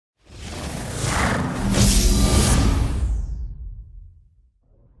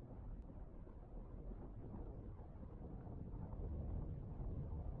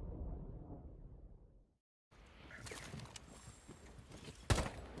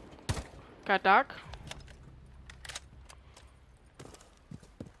Got Doc.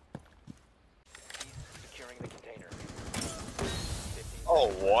 Securing the container. Oh,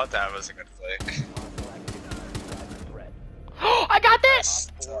 what? That was a good flick. I got this!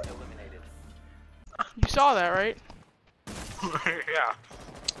 Four eliminated. You saw that, right? Yeah.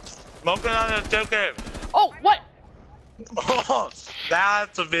 Smoking on a ticket. Oh, what? Oh,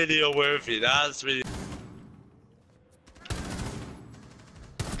 that's a video worthy. That's video.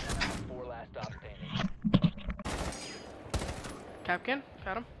 Four last stop standing. Capkin,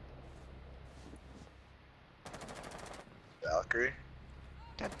 got him. Valkyrie.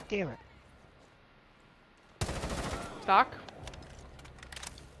 God damn it. Doc.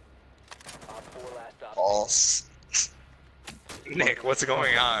 Four last stop. False. Nick, what's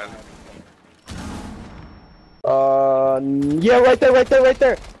going on? Yeah, right there. Right there,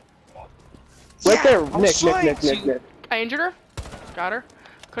 Nick. I injured her. Got her.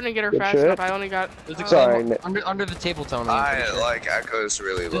 Couldn't get her Good fast shit. enough. I only got. Sorry, Nick. Under the table, Tony. I like Echo's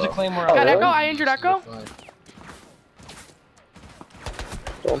really There's a low. claymore Got out Echo. there. I injured Echo.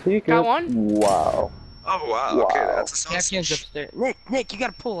 Don't peek Got it. one. Wow. Oh wow, okay, that's a Capcan's sausage. upstairs. Nick, you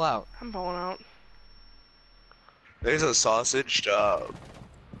gotta pull out. I'm pulling out. There's a sausage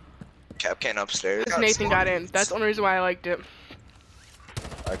Capcan upstairs. Because Nathan got in. That's the only reason why I liked it.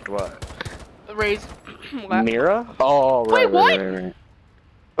 Like what? The raise. left. Mira? Oh, right. Wait, what? Right.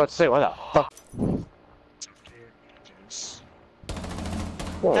 Let's say, what the fuck?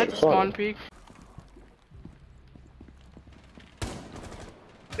 Oh, That's sorry. spawn peak.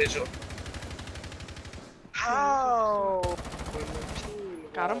 Vigil. How?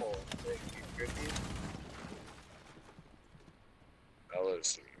 Got him.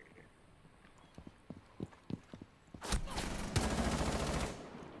 Fellas.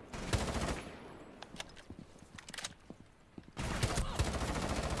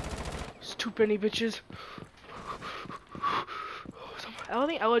 It's too many bitches. I don't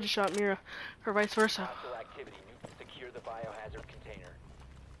think Ella just shot Mira, or vice versa. Hostile activity. Need to secure the biohazard container.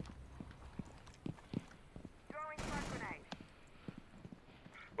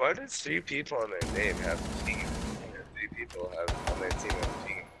 Why did 3 people on their name have a team? 3 people have on their team have a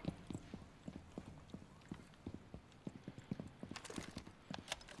team.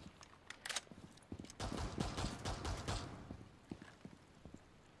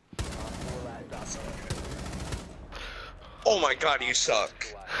 Four last stop standing. Oh my god, you suck.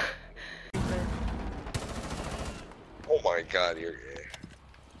 Oh my god, you're gay.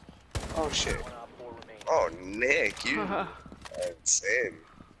 Oh shit. One op four remaining. Oh, Nick, you are insane.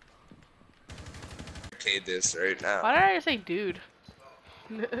 Arcade this right now. Why did I just say dude?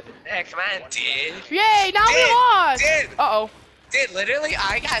 Hey, come on, dude. Yay, now we lost! Dude, Uh-oh. dude, literally,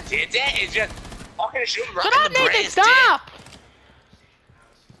 I got dude. It's just fucking shoot him right Shut in up, the Nathan, brains, stop! dude.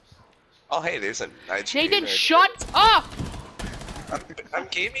 Oh, hey, there's a night Nathan, shut up! I'm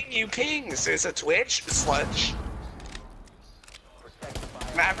giving you pings. There's a Twitch, sludge.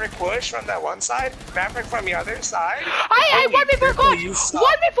 Maverick push from that one side, Maverick from the other side. I Holy one before crap, you clutch! suck.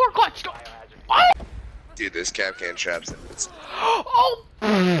 One before clutch! Oh! Dude, this Capcan traps it. Oh!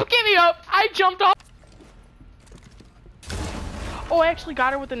 Give me up! I jumped off! Oh, I actually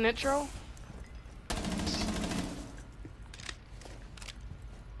got her with the nitro.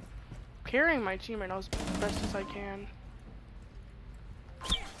 Carrying my team right now as best as I can.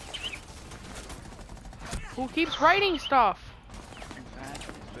 Who keeps writing stuff?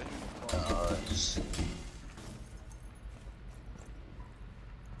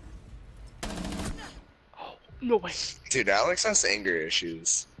 Oh, no way. Dude, Alex has anger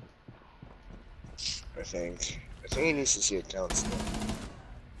issues. I think he needs to see accounts.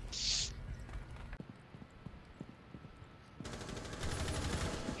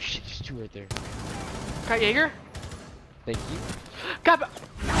 Shit, there's 2 right there. Got Jaeger? Thank you. Got.